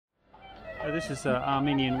This is an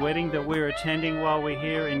Armenian wedding that we're attending while we're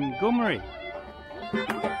here in Gyumri.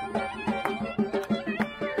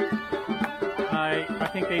 I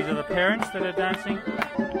think these are the parents that are dancing.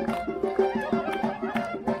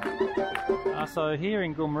 So here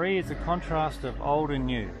in Gyumri is a contrast of old and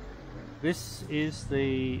new. This is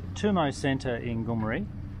the Tumo Centre in Gyumri,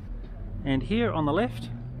 and here on the left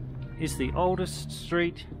is the oldest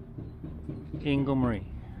street in Gyumri,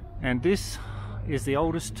 and this is the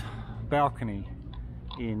oldest balcony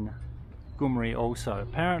in Gyumri also.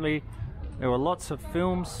 Apparently there were lots of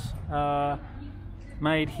films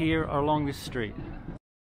made here along this street.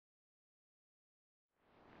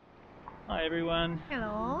 Hi everyone.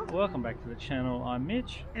 Hello. Welcome back to the channel. I'm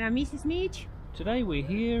Mitch. And I'm Mrs. Mitch. Today we're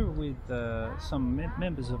here with some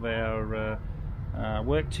members of our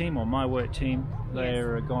work team, or my work team.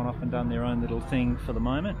 They're gone off and done their own little thing for the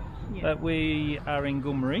moment. Yeah. But we are in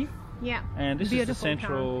Gyumri. Yeah. And this is the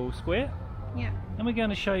central square. Yeah. And we're going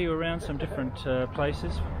to show you around some different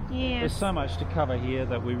places. Yeah. There's so much to cover here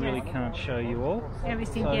that we really can't show you all.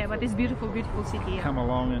 Everything, so but it's beautiful, beautiful city. Come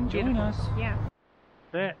along and join us. Yeah.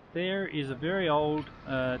 That there is a very old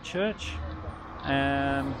church.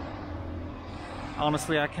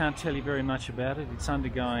 Honestly, I can't tell you very much about it. It's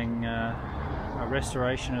undergoing a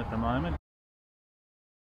restoration at the moment.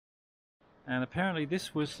 And apparently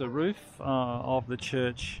this was the roof of the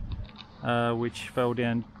church which fell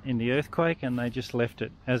down in the earthquake, and they just left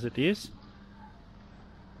it as it is.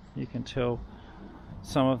 You can tell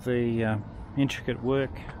some of the intricate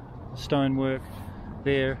work, stonework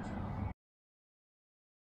there.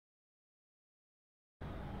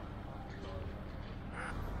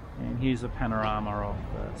 And here's a panorama of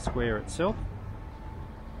the square itself.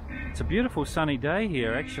 It's a beautiful sunny day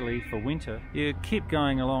here actually for winter. You keep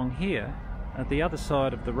going along here. At the other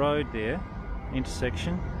side of the road there,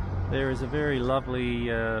 intersection, there is a very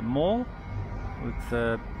lovely mall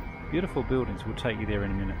with beautiful buildings. We'll take you there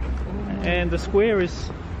in a minute. And the square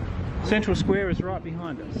central square is right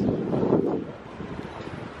behind us.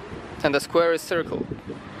 And the square is circle.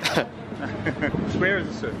 Square is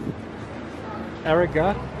a circle.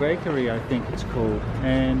 Aregak Bakery, I think it's called,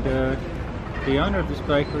 and the owner of this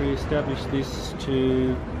bakery established this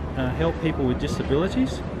to help people with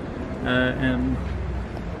disabilities, and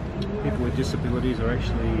people with disabilities are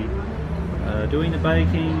actually doing the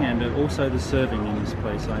baking and also the serving in this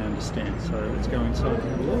place, I understand. So let's go inside and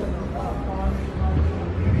have a look.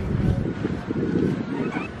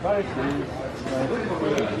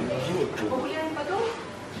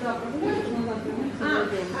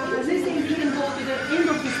 This thing you can go to the end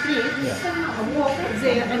of the street, walk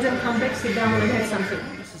there, and then come back, sit down and have something.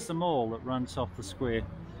 This is the mall that runs off the square.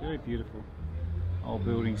 It's very beautiful. Old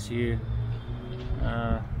buildings here.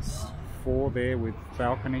 4 there with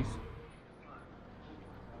balconies.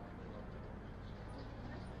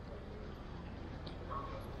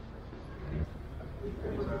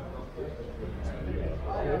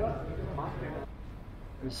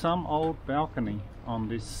 There's some old balcony on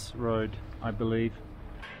this road, I believe.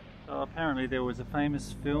 So apparently there was a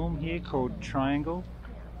famous film here called Triangle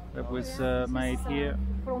that was made here,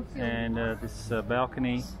 and this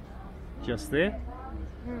balcony just there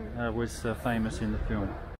was famous in the film.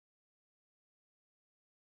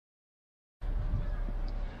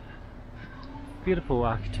 Beautiful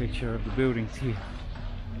architecture of the buildings here.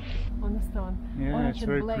 On the stone. Yeah, orange it's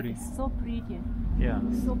very and black. pretty. It's so pretty. Yeah.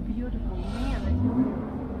 It's so beautiful.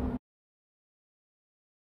 Man.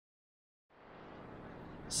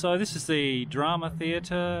 So this is the drama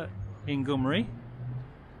theatre in Gyumri,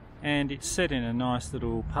 and it's set in a nice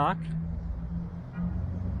little park.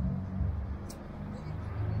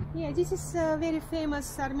 Yeah, this is a very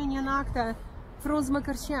famous Armenian actor, Frunz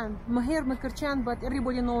Makarchan, Maher Makarchan, but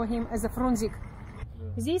everybody know him as a Frunzik.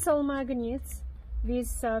 These are magnets with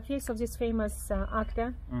face of this famous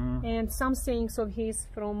actor, and some sayings of his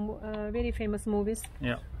from very famous movies.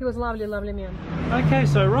 Yeah, he was lovely, lovely man. Okay,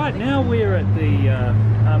 so right now we're at the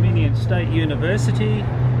Armenian State University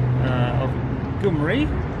of Gyumri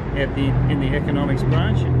in the economics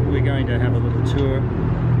branch. We're going to have a little tour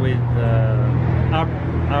with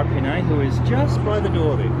ARMENIA, who is just by the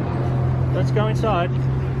door there. Let's go inside.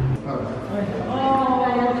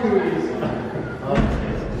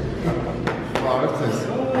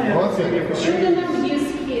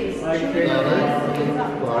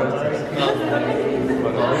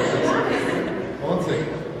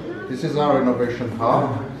 This is our innovation hub.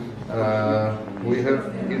 We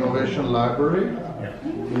have innovation library.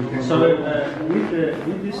 So with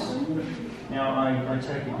this, now I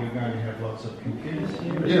take it you're going to have lots of computers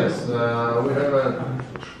here? Yes, we have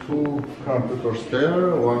 2 computers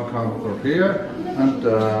there, 1 computer here, and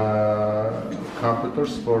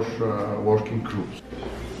computers for working groups.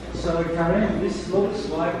 So, Karen, this looks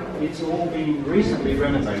like it's all been recently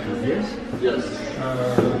renovated, yes? Yes.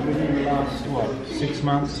 Within the last, what, 6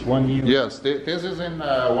 months, 1 year? Yes, this is in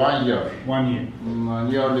 1 year. 1 year.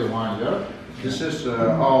 Nearly 1 year. This is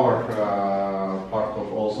our part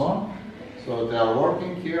of Ozone. So they are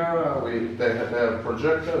working here. They have a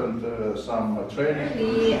projector and some training.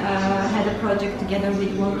 We had a project together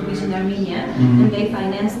with World Vision Armenia, and they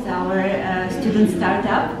financed our student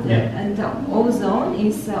startup. And Ozone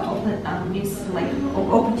is like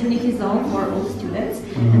opportunity zone for all students.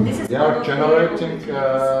 And this is they are generating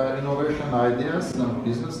innovation ideas and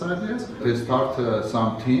business ideas. They start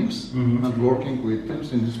some teams and working with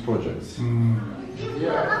teams in these projects.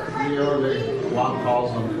 Yeah, nearly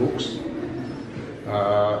 1,000 books.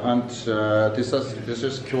 And this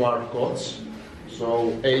is QR codes.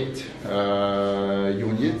 So 8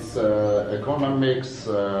 units: economics,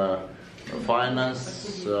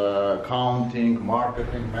 finance, accounting,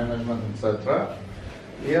 marketing, management, etc.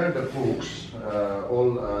 Here are the books,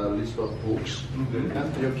 all list of books,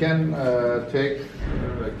 and you can take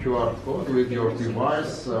a QR code with your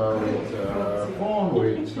device, with phone,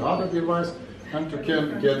 with other device. And you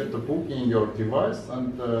can get the book in your device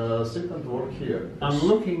and sit and work here. I'm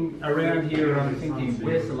looking around here and I'm thinking,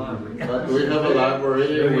 where's the library? But we have a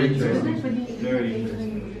library. Very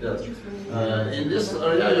interesting. Yes. In this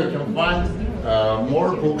area you can find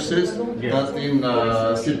more books than in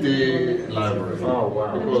city library. Oh,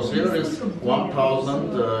 wow. Because here is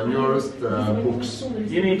 1,000 newest books.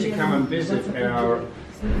 You need to come and visit our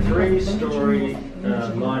 3-story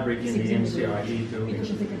library in the NCIE building.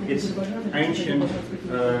 It's ancient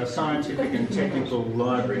scientific and technical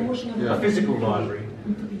library, a physical library,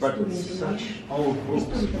 but such old books.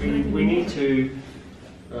 We need to,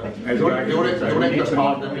 as we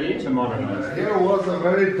need to modernize. Here was a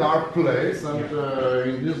very dark place, and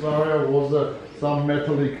in this area was some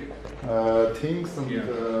metallic things, and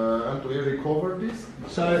we recovered this.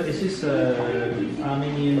 So is this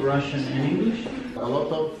Armenian, Russian and English? A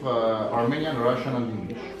lot of Armenian, Russian and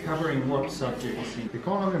English. Covering what subjects?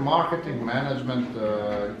 Economy, marketing, management,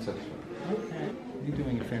 etc. Okay. You're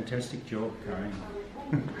doing a fantastic job, Karen.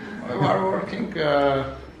 We are working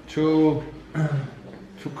to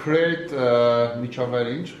create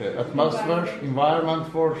atmosphere, environment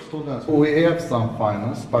for students. We have some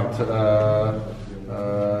finance, but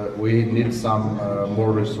we need some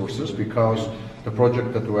more resources because the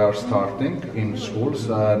project that we are starting in schools,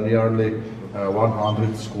 nearly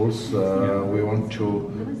 100 schools, we want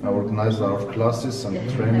to organize our classes and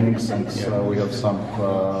trainings, and we have some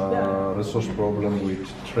resource problem with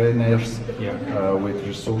trainers, with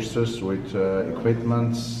resources, with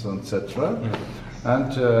equipments, etc.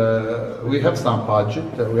 And we have some budget,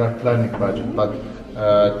 we are planning budget, but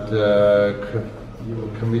the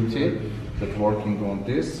committee that working on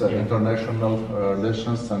this, international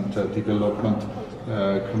relations and development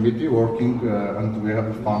committee working, and we have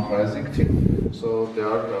a fundraising team. So they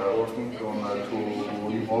are working on to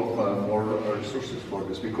involve more resources for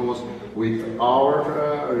this, because with our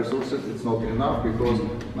resources it's not enough, because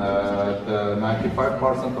the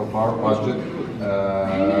 95% of our budget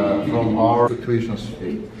from our tuition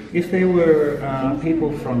fee. If there were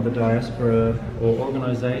people from the diaspora or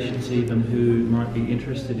organisations even who might be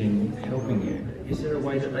interested in helping you, is there a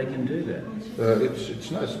way that they can do that?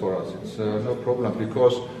 It's nice for us. It's no problem,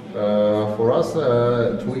 because for us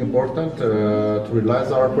it's really important to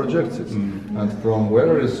realize our projects, and from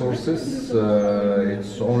where resources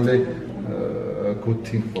it's only a good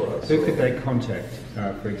thing for us. Who could they contact,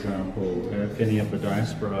 for example, if any of the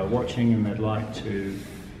diaspora are watching and they'd like to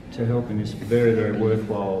help in this very, very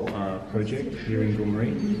worthwhile project here in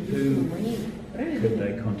Gyumri? Who could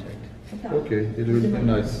they contact? Okay, it will be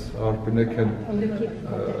nice. Arpine can.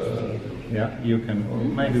 Yeah, you can.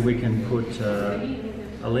 Maybe we can put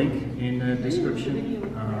a link in the description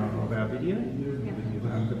of our video.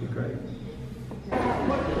 That'd be great.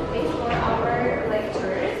 For our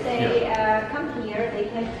lecturers, they come here. They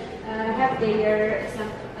can have their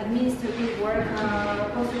some administrative work,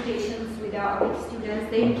 consultations with students.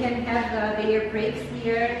 They can have their breaks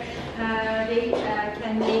here. They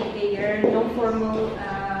can make their non-formal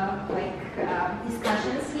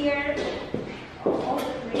discussions here. All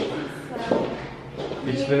the breaks.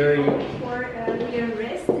 It's very for their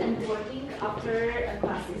rest and working after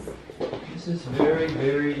classes. This is very,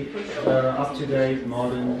 very up-to-date,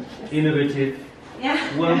 modern, innovative,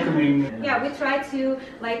 welcoming. Yeah, we try to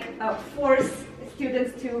force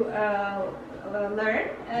students to learn,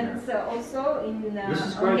 and also in this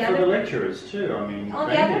is great for the lecturers too. I mean, on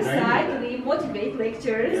the other side, we motivate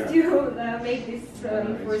lecturers to make this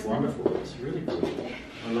enforcement. It's wonderful. It's really cool.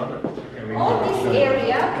 I love it. All this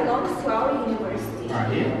area belongs to our university.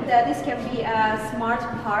 This can be a smart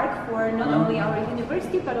park for not only our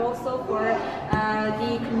university but also for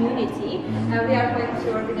the community. We are going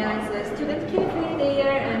to organize a student cafe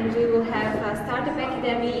there, and we will have a startup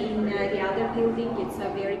academy in the other building. It's a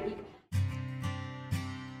very big.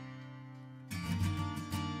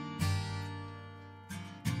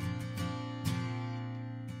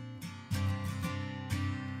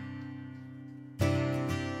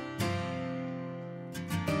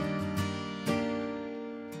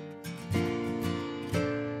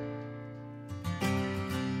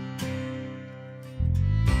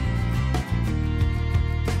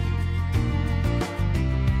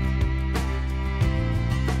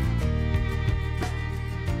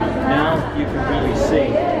 Now you can really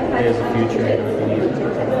see there's a future in Armenia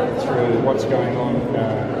through what's going on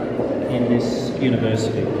in this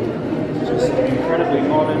university. Just incredibly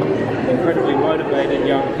modern, incredibly motivated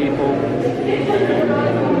young people.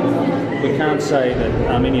 We can't say that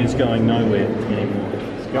Armenia is going nowhere anymore.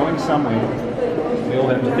 It's going somewhere. We all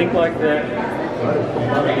have to think like that.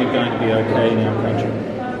 We're going to be okay in our country.